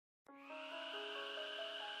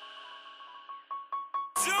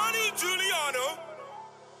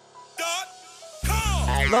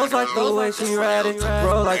Lows like the way she ride it,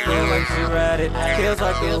 roll like the way she ride it, kills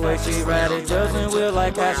like the way she ride it, doesn't will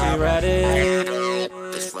like how she ride it.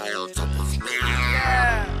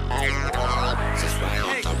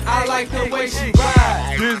 I like the way she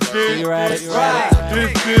ride. She ride it, Ride.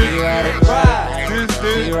 she ride it, Ride.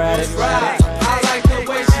 she ride it, Ride. I like the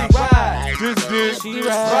way she ride. she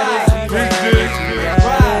ride it, she ride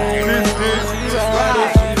it,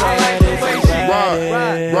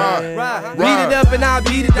 Beat it up and I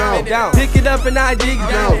beat it down. Pick it up and I dig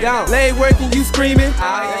it down. Lay working, you screaming.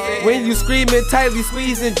 When you screaming, tightly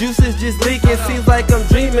squeezing, juices just leaking. Seems like I'm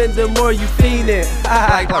dreaming the more you feeling.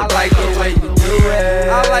 I like the way you do it.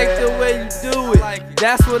 I like the way you do it.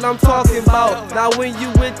 That's what I'm talking about. Now when you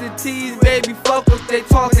with the Teez, baby, fuck what they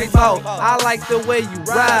talking about. I like the way you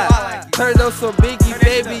ride. Turn up some Biggie,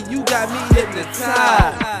 baby, you got me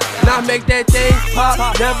hypnotized. Now make that thing pop,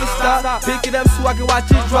 never stop. Pick it up so I can watch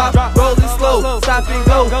it drop. Roll it slow, stop and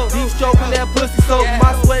go. Deep stroking that pussy so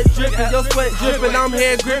my sweat dripping, your sweat dripping. I'm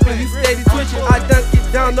hand gripping, you steady twitching. I dunk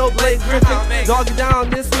it down, no Blake Griffin. Dog it down,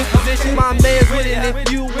 this switch position. My man's with it,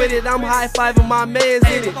 if you with it, I'm high fiving my man's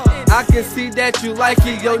in it. I can see that you like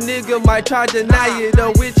it, yo nigga might try to deny it.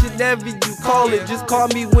 Or whichever you call it, just call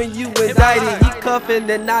me when you indicted. He cuffing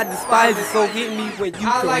and I despise it, so hit me when you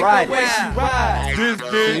can ride it.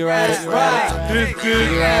 she ride it,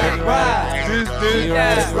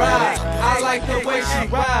 I like the way she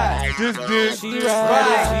ride. she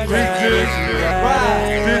ride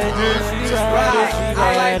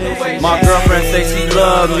it. My girlfriend say she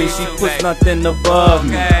loves me, she puts nothing above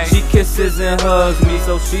me. She kisses and hugs me,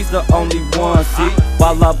 so she's the only one. See,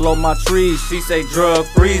 while I blow my trees, she say drug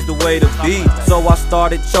free's the way to be. So I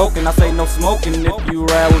started choking, I say no smoking if you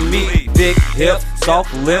ride with me. Big hips,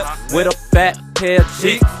 soft lips, with a fat pair of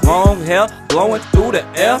cheeks, long hair blowing through the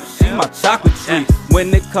air. She my chocolate treat.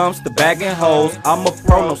 When it comes to bagging hoes, I'm a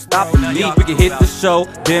pro, no stopping me. We can hit the show,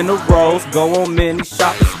 dinner rolls, go on many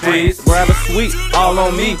shopping sprees, grab a sweet, all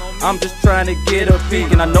on me. I'm just trying to get a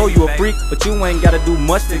peek, and I know you a freak, but you ain't gotta do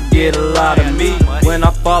much to get a lot of me. When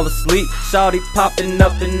I fall asleep, shawty popping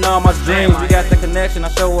up in all my dreams. We got the connection, I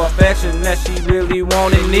show her affection that she really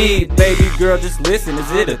want and need. Baby girl, just listen,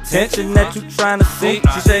 is it attention that you trying to seek?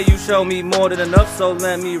 She say you show me more than enough, so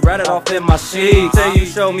let me write it off in my sheet. Say you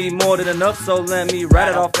show me more than enough, so let me write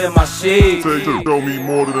it off in my sheet. Say you show me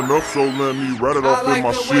more than enough, so let me write it off in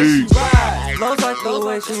my sheet. Lows like the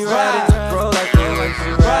way she ride it, roll like the way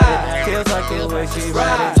she ride it, kills like the way she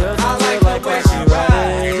ride it, doesn't feel like how she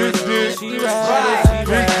ride it. She ride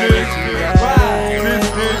it,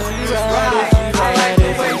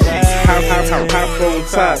 Hop on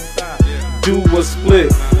top, do a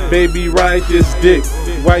split, baby ride this dick,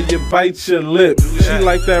 while you bite your lip. She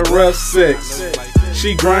like that rough sex,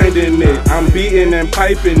 she grinding it, I'm beating and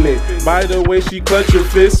piping it. By the way she clutch her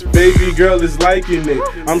fist, baby girl is liking it.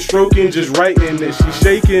 I'm stroking, just writing it. She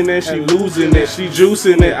shaking and she losing it, she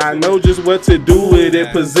juicing it. I know just what to do with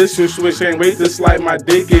it. Position switch, can't wait to slide my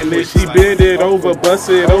dick in it. She bend it over, bust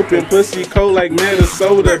it open, pussy cold like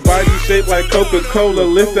Minnesota. Body shaped like Coca-Cola,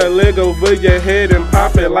 lift that leg over your head and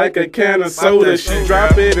pop it like a can of soda. She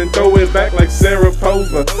drop it and throw it back like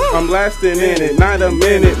Sarapova. I'm lasting in it, not a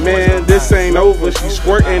minute, man, this ain't over. She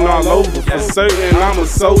squirting all over, for certain I'm a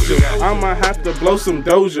soldier. I'ma have to blow some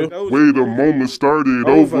doja. Wait a moment, started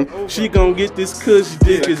over. She gon' get this kush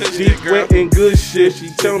dick, it's Jeep wet and good shit. She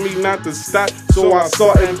tell me not to stop, so I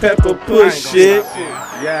salt and pepper push shit.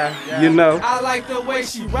 Yeah, you know. I like the way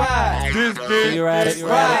she ride. she ride it,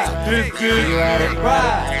 Ride. She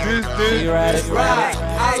ride it. Ride.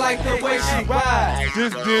 I like the way she ride.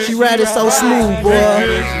 She ride it so smooth, boy.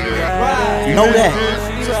 Know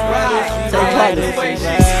that.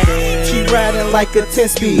 She riding like a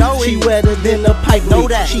 10-speed. She wetter than a pipe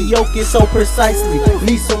leak. She yoke it so precisely.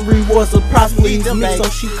 Need some rewards of props, please me, so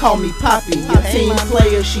she call me Poppy. A team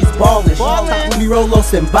player, she's ballin'. She talk me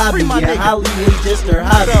Rolos and Bobby. Yeah, Hollywood just her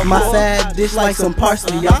hobby. My side dish like some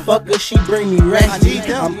parsley. I fuck her, she bring me racks.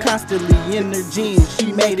 I'm constantly in her jeans.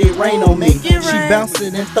 She made it rain on me. She bounce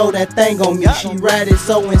it and throw that thing on me. She ride it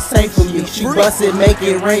so insane for me. She bust it, make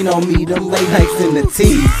it rain on me. Them late nights in the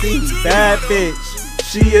Teez. Bad bitch,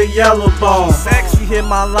 she a yellow bone. hit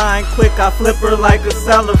my line quick, I flip her like a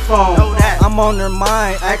cellar phone. I'm on her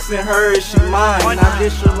mind, asking her is she mine. I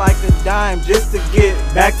dish her like a dime just to get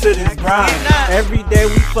back to this grind. Every day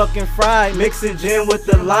we fucking fry, mixing gin with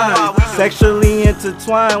the lime. Sexually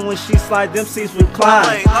intertwined, when she slide them seats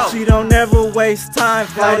recline. She don't never waste time,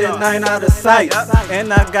 flight at 9 out of sight.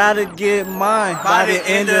 And I gotta get mine by the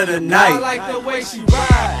end of the night. I like the way she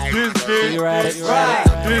ride. She ride it, She ride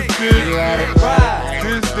ride it, it, she ride it, ride,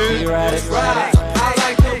 she ride it, ride. I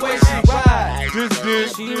like the way she ride. she ride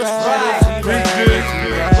it, she ride it, she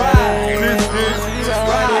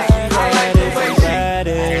ride it, I like the way she ride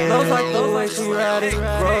it. Flows like the way she ride it,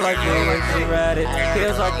 grow like the way she ride it,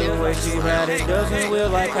 feels like the way she ride it, doesn't will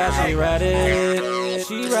like how she ride it.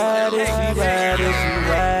 She ride it, she ride it, she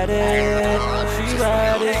ride it, she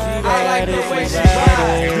ride it, she I like ride the it, way she she ride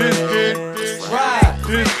ride. it. Ride,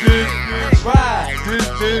 ride,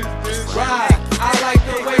 ride. I like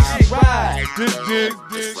the way she ride.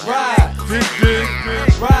 Ride,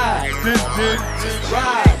 ride,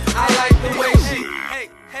 ride.